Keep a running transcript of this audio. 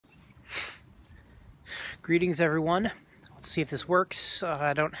Greetings, everyone. Let's see if this works.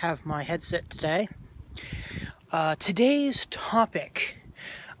 I don't have my headset today. Today's topic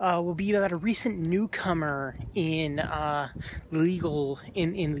will be about a recent newcomer in the legal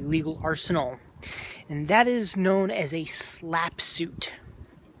arsenal, and that is known as a SLAPP suit.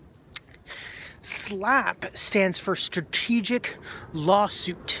 SLAPP stands for Strategic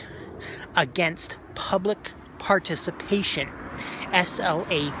Lawsuit Against Public Participation.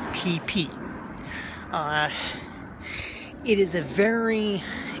 SLAPP.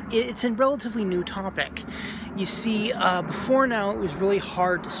 It's a relatively new topic. You see, before now it was really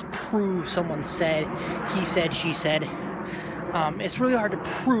hard to prove someone said, he said, she said. It's really hard to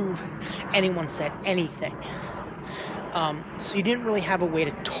prove anyone said anything. So you didn't really have a way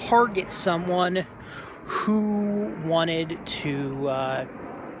to target someone who wanted to,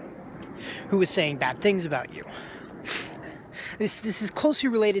 who was saying bad things about you. This is closely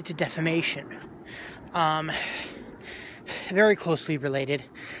related to defamation. Very closely related.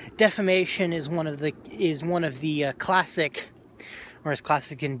 Defamation is one of the classic, or as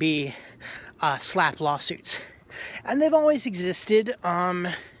classic can be, SLAPP lawsuits, and they've always existed.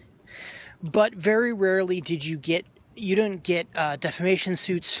 But very rarely you don't get defamation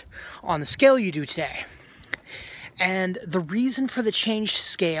suits on the scale you do today. And the reason for the changed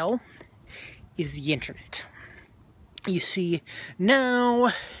scale is the internet. You see,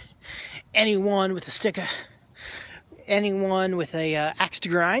 now anyone with a axe to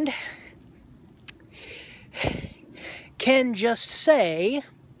grind can just say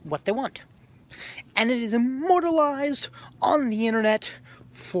what they want, and it is immortalized on the internet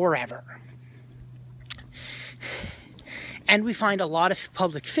forever. And we find a lot of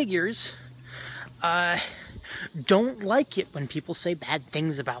public figures don't like it when people say bad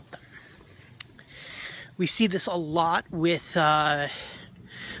things about them. We see this a lot with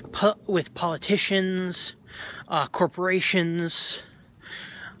politicians, corporations,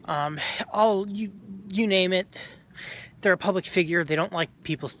 you name it. They're a public figure. They don't like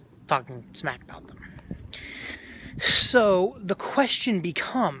people talking smack about them. So the question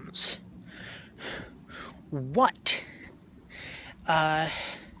becomes, what do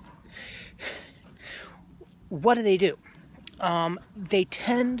they do? They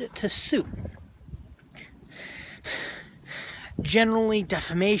tend to sue. Generally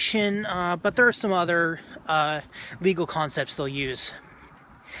defamation, but there are some other legal concepts they'll use.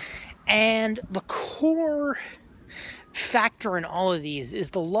 And the core factor in all of these is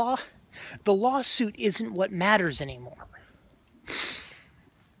the lawsuit isn't what matters anymore.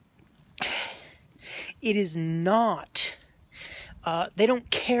 It is not. They don't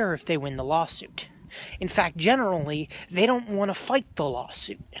care if they win the lawsuit. In fact, generally, they don't want to fight the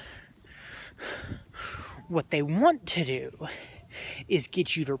lawsuit. What they want to do is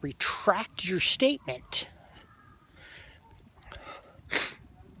get you to retract your statement.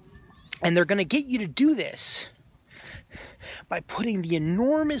 And they're going to get you to do this by putting the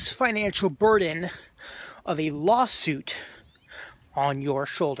enormous financial burden of a lawsuit on your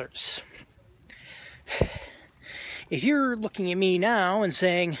shoulders. If you're looking at me now and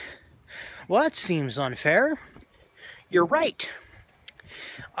saying, well, that seems unfair, you're right.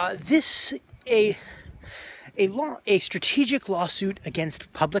 A strategic lawsuit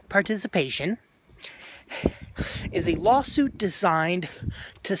against public participation is a lawsuit designed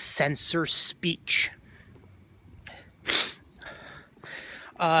to censor speech.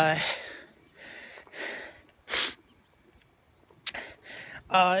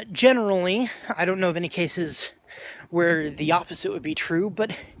 Generally, I don't know of any cases where the opposite would be true,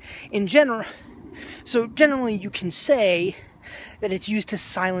 but generally you can say that it's used to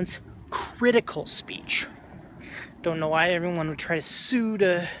silence critical speech. Don't know why everyone would try to sue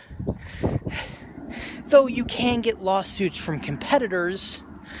though you can get lawsuits from competitors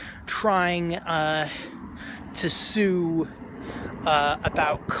trying to sue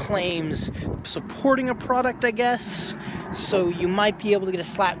about claims supporting a product, I guess. So you might be able to get a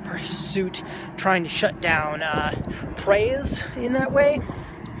SLAPP suit trying to shut down praise in that way.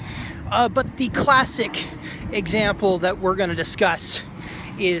 But the classic example that we're going to discuss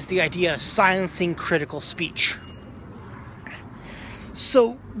is the idea of silencing critical speech.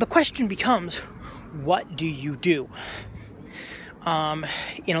 So the question becomes, what do you do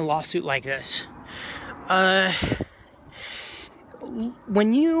in a lawsuit like this?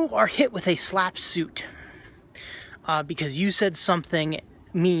 When you are hit with a SLAPP suit because you said something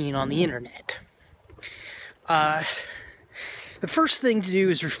mean on the internet, the first thing to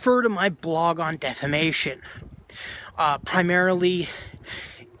do is refer to my blog on defamation. Primarily,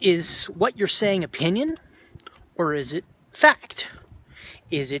 is what you're saying opinion, or is it fact?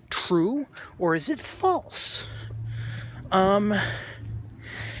 Is it true or is it false?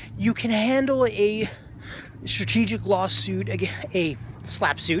 You can handle a strategic lawsuit, a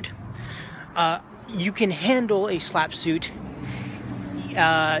SLAPP suit. You can handle a SLAPP suit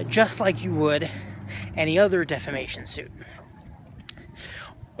just like you would any other defamation suit.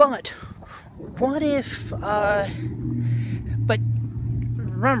 But what if, but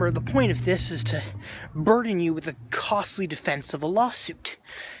remember, the point of this is to burden you with the costly defense of a lawsuit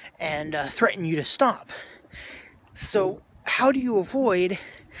and threaten you to stop. So how do you avoid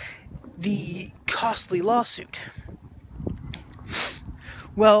the costly lawsuit?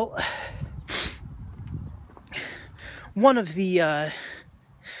 Well, one of the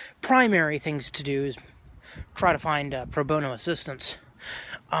primary things to do is try to find pro bono assistance.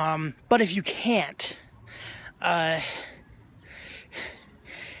 But if you can't,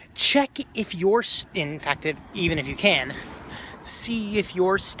 check if even if you can, see if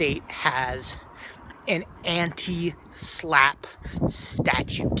your state has an anti-SLAPP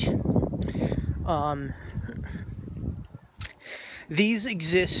statute. These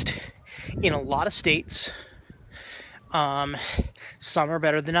exist in a lot of states. Some are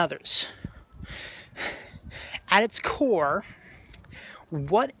better than others. At its core,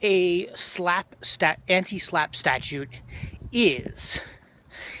 what a anti-SLAPP statute is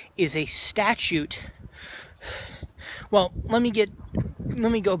a statute. Well, let me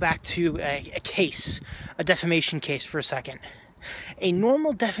go back to a defamation case for a second. A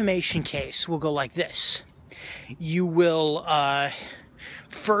normal defamation case will go like this. You will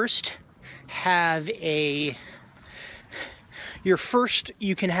first have your first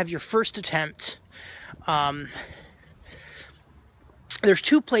attempt. There's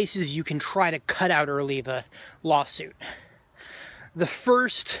two places you can try to cut out early the lawsuit. The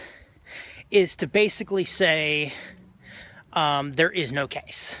first is to basically say there is no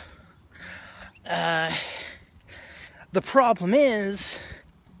case. The problem is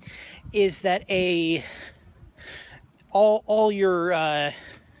that all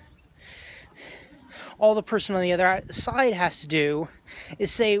the person on the other side has to do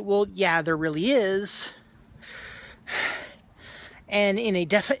is say, well, yeah, there really is. And in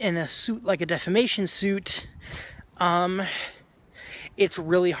a suit like a defamation suit, it's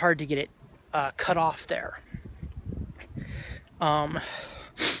really hard to get it cut off there.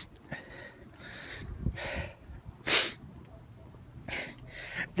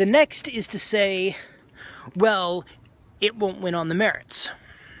 The next is to say, well, it won't win on the merits.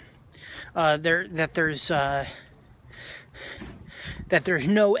 That there's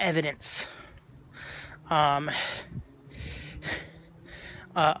no evidence of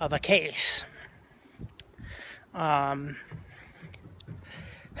a case. And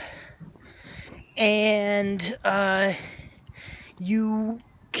you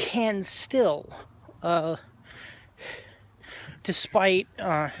can still, despite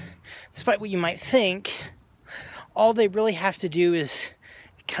what you might think, all they really have to do is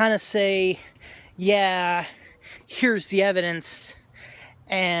kind of say, yeah, here's the evidence,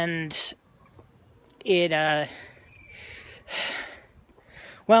 and it,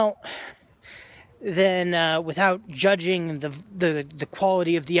 well, then without judging the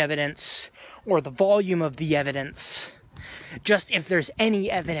quality of the evidence or the volume of the evidence, just if there's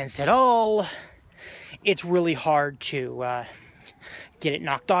any evidence at all, it's really hard to get it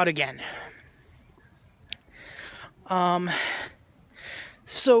knocked out again.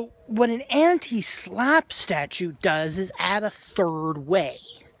 So what an anti-SLAPP statute does is add a third way.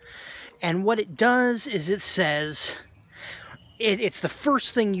 And what it does is it says, it's the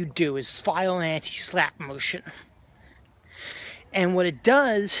first thing you do is file an anti-SLAPP motion. And what it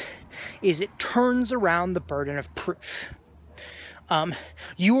does is it turns around the burden of proof.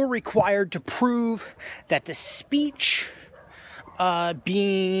 You are required to prove that the speech that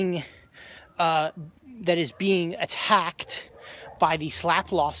is being attacked by the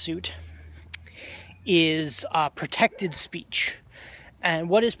SLAPP lawsuit is protected speech. And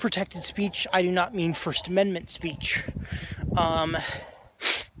what is protected speech? I do not mean First Amendment speech.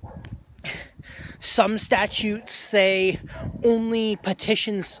 Some statutes say only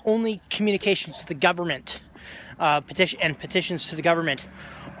communications to the government, petitions to the government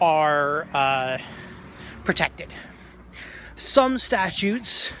are protected. Some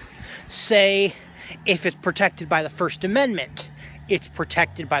statutes say if it's protected by the First Amendment, it's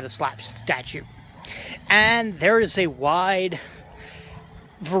protected by the SLAPP statute. And there is a wide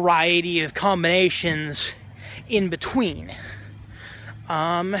variety of combinations in between.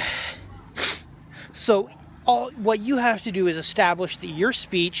 So what you have to do is establish that your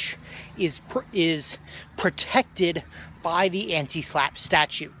speech is protected by the anti-SLAPP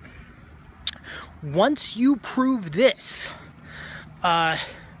statute. Once you prove this,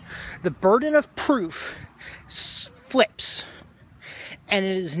 the burden of proof flips, and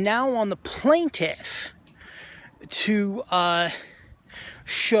it is now on the plaintiff to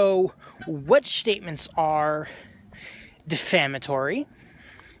show which statements are defamatory,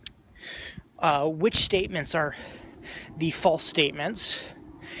 which statements are the false statements,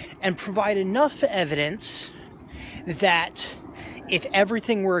 and provide enough evidence that if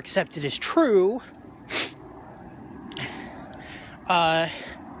everything were accepted as true, the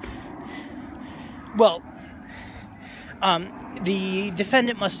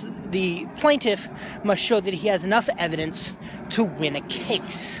plaintiff must show that he has enough evidence to win a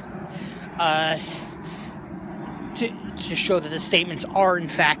case, to show that the statements are in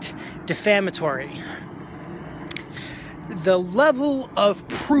fact defamatory. The level of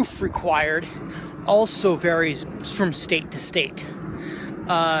proof required also varies from state to state.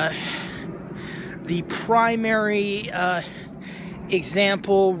 The primary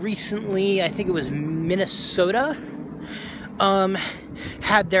example recently, I think it was Minnesota,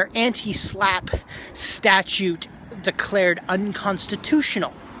 had their anti-SLAPP statute declared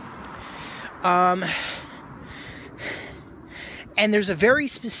unconstitutional. And there's a very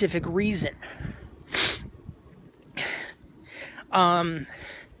specific reason. The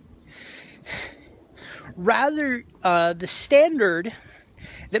standard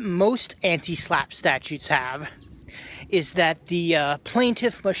that most anti-SLAPP statutes have is that the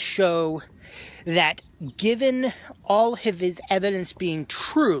plaintiff must show that given all of his evidence being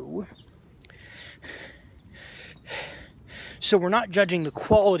true, so we're not judging the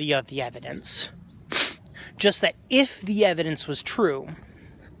quality of the evidence, just that if the evidence was true,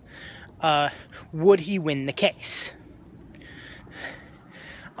 would he win the case?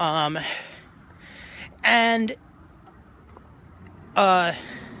 And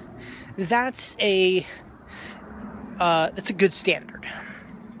that's a good standard.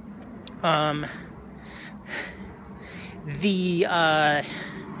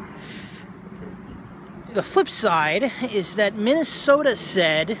 The flip side is that Minnesota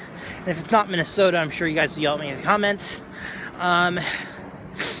said, and if it's not Minnesota, I'm sure you guys will yell at me in the comments.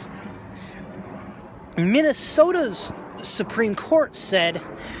 Minnesota's Supreme Court said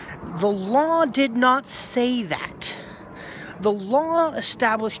the law did not say that. The law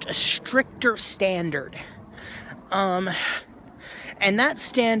established a stricter standard. And that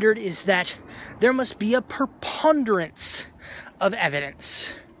standard is that there must be a preponderance of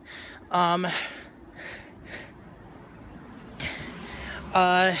evidence. I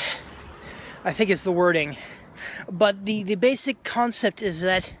think it's the wording. But the basic concept is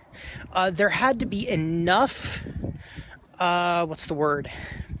that there had to be enough, there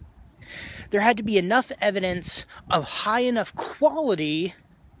had to be enough evidence of high enough quality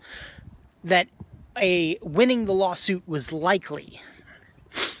that winning the lawsuit was likely.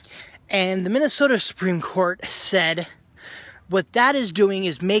 And the Minnesota Supreme Court said what that is doing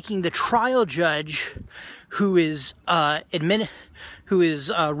is making the trial judge who is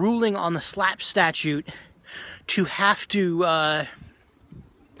ruling on the SLAPP statute to have to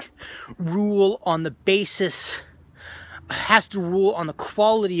rule on the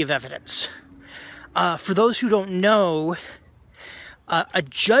quality of evidence. For those who don't know, a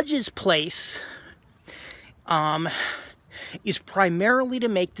judge's place is primarily to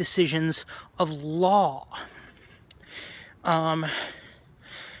make decisions of law.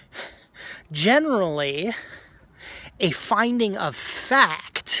 Generally, a finding of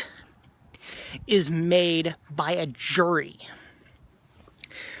fact is made by a jury.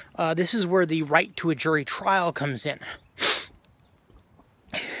 This is where the right to a jury trial comes in.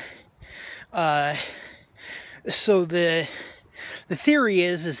 So the theory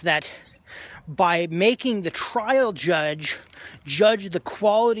is that by making the trial judge judge the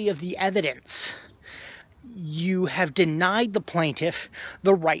quality of the evidence, you have denied the plaintiff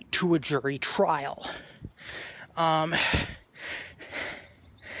the right to a jury trial.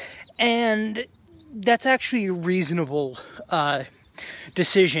 And that's actually a reasonable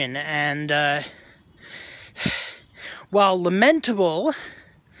decision. And while lamentable,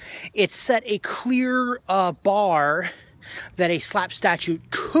 it set a clear bar that a SLAPP statute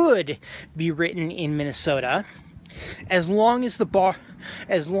could be written in Minnesota, as long as the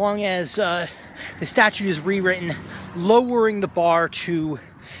statute is rewritten, lowering the bar to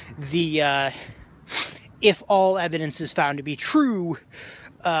the if all evidence is found to be true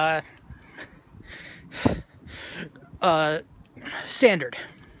standard.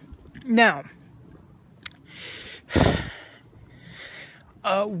 Now,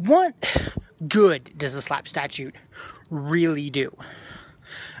 what good does the SLAPP statute really do.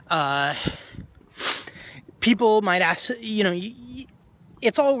 People might ask, you know,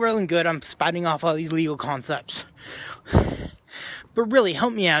 it's all well and good, I'm spouting off all these legal concepts. But really,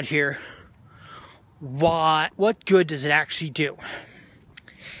 help me out here. What good does it actually do?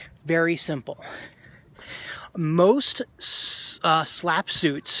 Very simple. Most SLAPP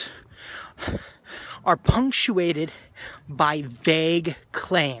suits are punctuated by vague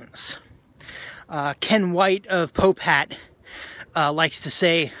claims. Ken White of Popat likes to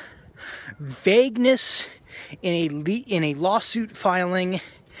say, vagueness in a lawsuit filing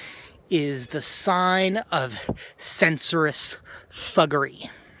is the sign of censorious thuggery.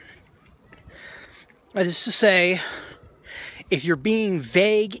 That is to say, if you're being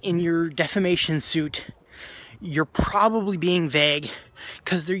vague in your defamation suit, you're probably being vague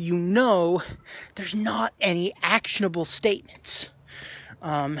because there's not any actionable statements.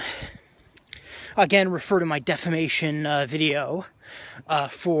 Again, refer to my defamation video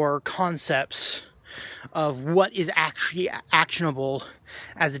for concepts of what is actually actionable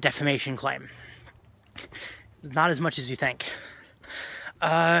as a defamation claim. It's not as much as you think.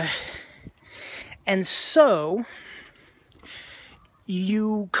 And so,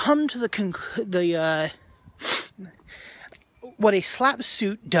 you come to what a SLAPP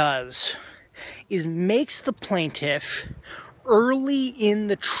suit does is makes the plaintiff early in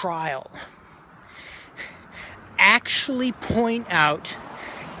the trial actually point out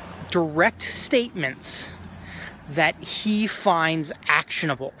direct statements that he finds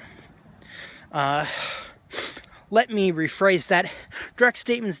actionable. Let me rephrase that. Direct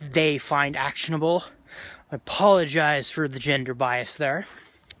statements they find actionable. I apologize for the gender bias there.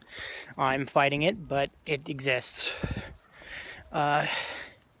 I'm fighting it, but it exists.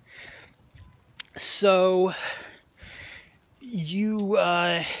 So you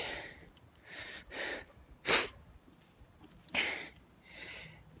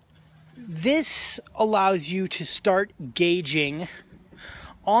this allows you to start gauging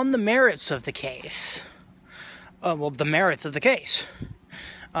on the merits of the case. The merits of the case.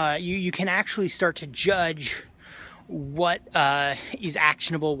 You can actually start to judge what is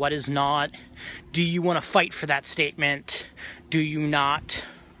actionable, what is not. Do you want to fight for that statement? Do you not?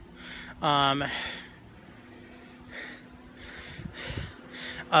 A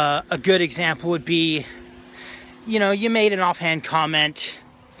good example would be, you know, you made an offhand comment.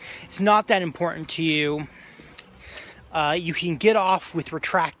 It's not that important to you. You can get off with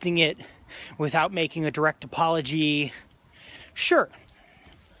retracting it without making a direct apology. Sure.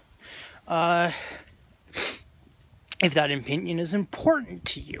 If that opinion is important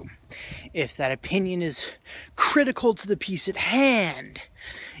to you, if that opinion is critical to the piece at hand,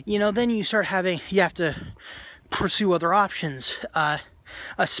 you know, then you have to pursue other options,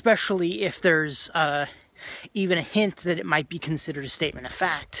 especially if there's even a hint that it might be considered a statement of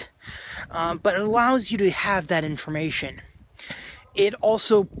fact. But it allows you to have that information. It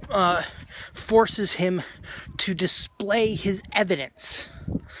also forces him to display his evidence.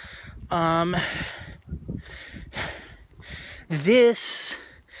 This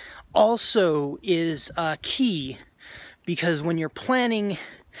also is key, because when you're planning,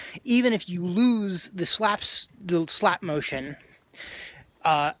 even if you lose the SLAPP motion,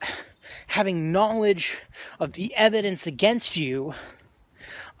 having knowledge of the evidence against you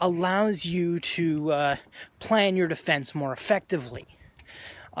allows you to plan your defense more effectively.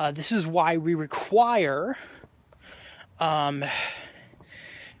 This is why we require that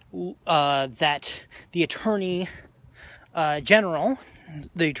the Attorney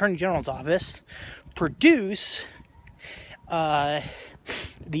General's office produce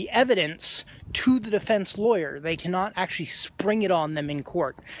the evidence to the defense lawyer. They cannot actually spring it on them in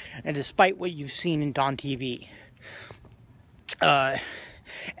court. And despite what you've seen on TV,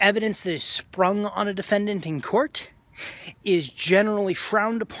 evidence that is sprung on a defendant in court is generally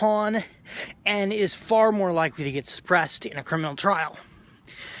frowned upon and is far more likely to get suppressed in a criminal trial.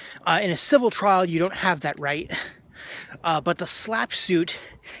 In a civil trial, you don't have that right, but the SLAPP suit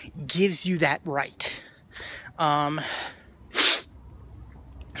gives you that right.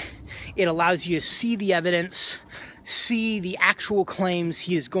 It allows you to see the evidence, see the actual claims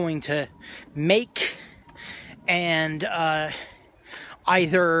he is going to make, and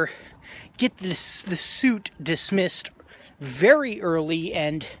either get the suit dismissed very early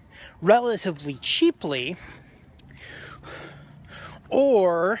and relatively cheaply,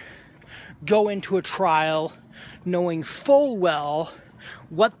 or go into a trial knowing full well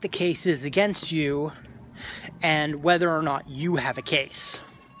what the case is against you and whether or not you have a case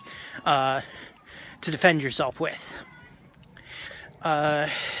to defend yourself with.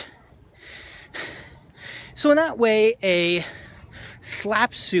 So in that way, a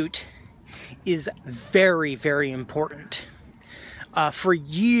SLAPP suit is very, very important. For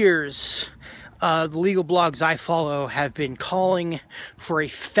years, the legal blogs I follow have been calling for a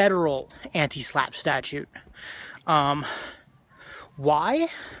federal anti-SLAPP statute. Why?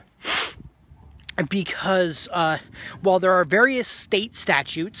 Because while there are various state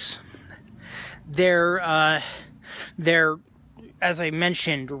statutes, they're, as I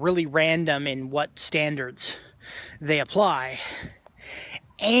mentioned, really random in what standards they apply.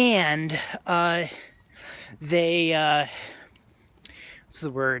 And what's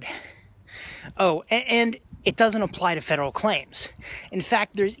the word? Oh, and it doesn't apply to federal claims. In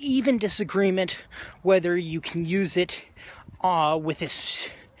fact, there's even disagreement whether you can use it with this.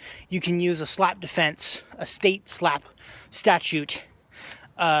 You can use a SLAPP defense, a state SLAPP statute,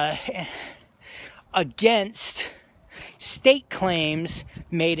 against state claims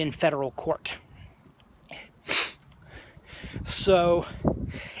made in federal court. So,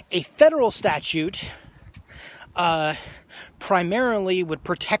 a federal statute primarily would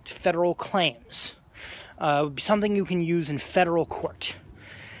protect federal claims. It would be something you can use in federal court.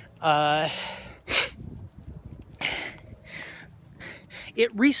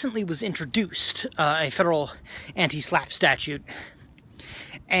 It recently was introduced, a federal anti-SLAPP statute,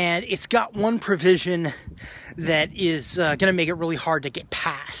 and it's got one provision that is going to make it really hard to get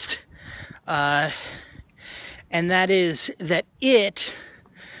past. And that is that the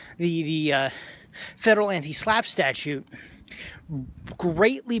federal anti-SLAPP statute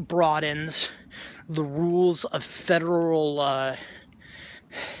greatly broadens the rules of federal, I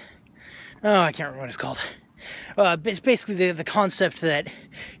can't remember what it's called. It's basically the concept that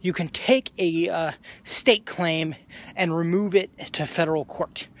you can take a state claim and remove it to federal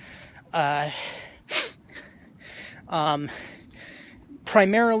court.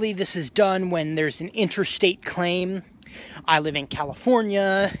 Primarily, this is done when there's an interstate claim. I live in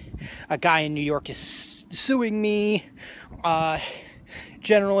California. A guy in New York is suing me.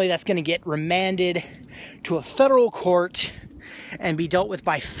 Generally, that's going to get remanded to a federal court and be dealt with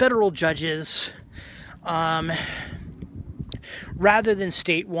by federal judges, rather than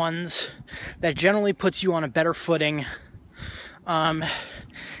state ones. That generally puts you on a better footing. And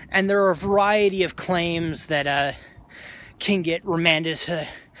there are a variety of claims that can get remanded to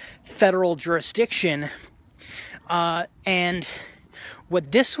federal jurisdiction. And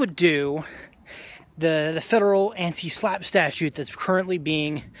what this would do, the federal anti-SLAPP statute that's currently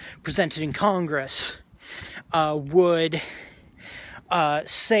being presented in Congress, would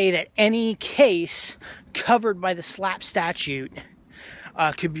say that any case covered by the SLAPP statute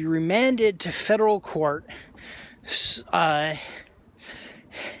could be remanded to federal court. And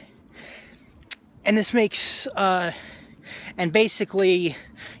this makes, and basically,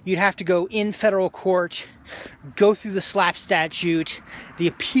 you'd have to go in federal court, go through the SLAPP statute, the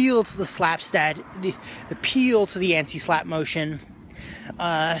appeal to the SLAPP the appeal to the anti-SLAPP motion,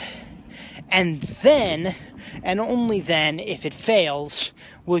 and then, and only then, if it fails,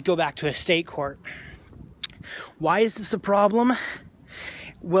 will it go back to a state court. Why is this a problem?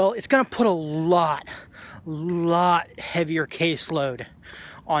 Well, it's going to put a lot heavier caseload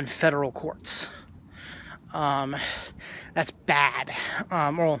on federal courts. That's bad.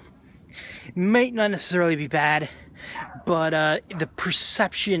 Well, it might not necessarily be bad, but the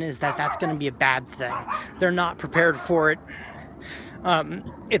perception is that that's going to be a bad thing. They're not prepared for it.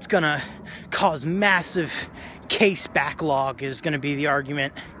 It's going to cause massive case backlog is going to be the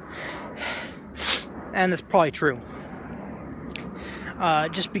argument. And that's probably true.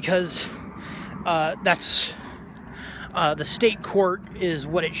 Just because that's the state court is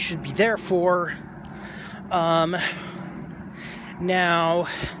what it should be there for. Now,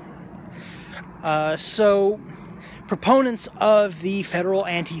 so proponents of the federal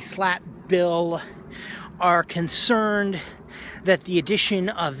anti-SLAPP bill are concerned that the addition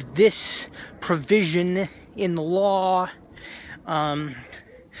of this provision in the law,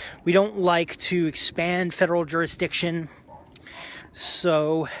 we don't like to expand federal jurisdiction,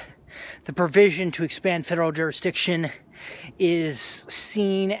 so the provision to expand federal jurisdiction is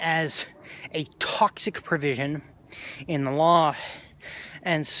seen as a toxic provision in the law.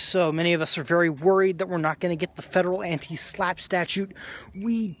 And so many of us are very worried that we're not going to get the federal anti-SLAPP statute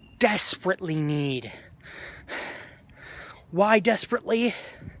we desperately need. Why desperately?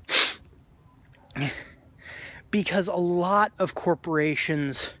 Because a lot of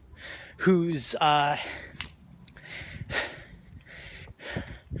corporations whose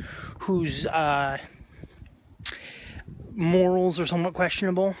morals are somewhat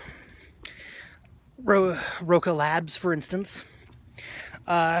questionable, Roca Labs, for instance,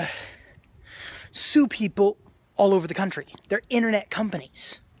 sue people all over the country. They're internet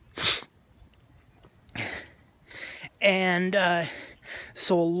companies. And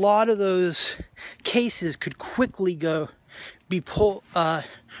so a lot of those cases could quickly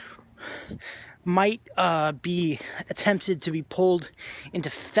might be attempted to be pulled into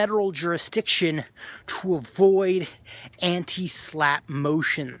federal jurisdiction to avoid anti-SLAPP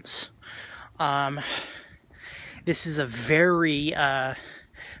motions. This is a very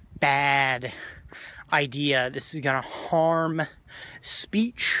bad idea. This is going to harm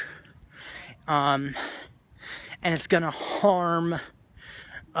speech, and it's going to harm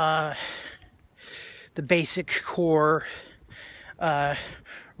the basic core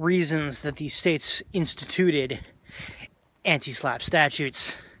reasons that these states instituted anti-SLAPP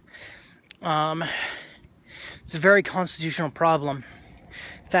statutes. It's a very constitutional problem.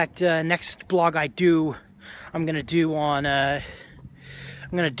 In fact, next blog I do, I'm gonna do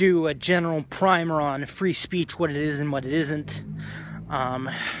a general primer on free speech, what it is and what it isn't. I'm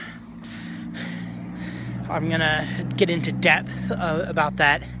gonna get into depth about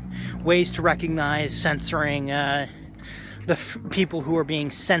that, ways to recognize censoring the people who are being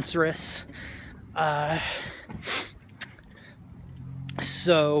censorious.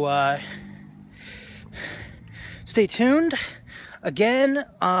 So stay tuned. Again,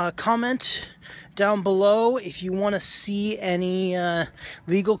 comment down below if you want to see any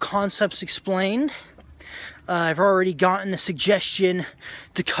legal concepts explained. I've already gotten a suggestion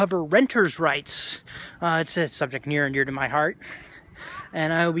to cover renters' rights. It's a subject near and dear to my heart,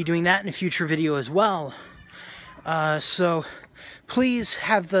 and I will be doing that in a future video as well. So please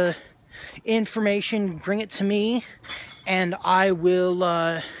have the information, bring it to me, and I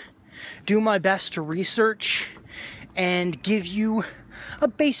will do my best to research and give you a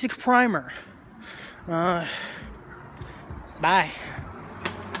basic primer. Bye.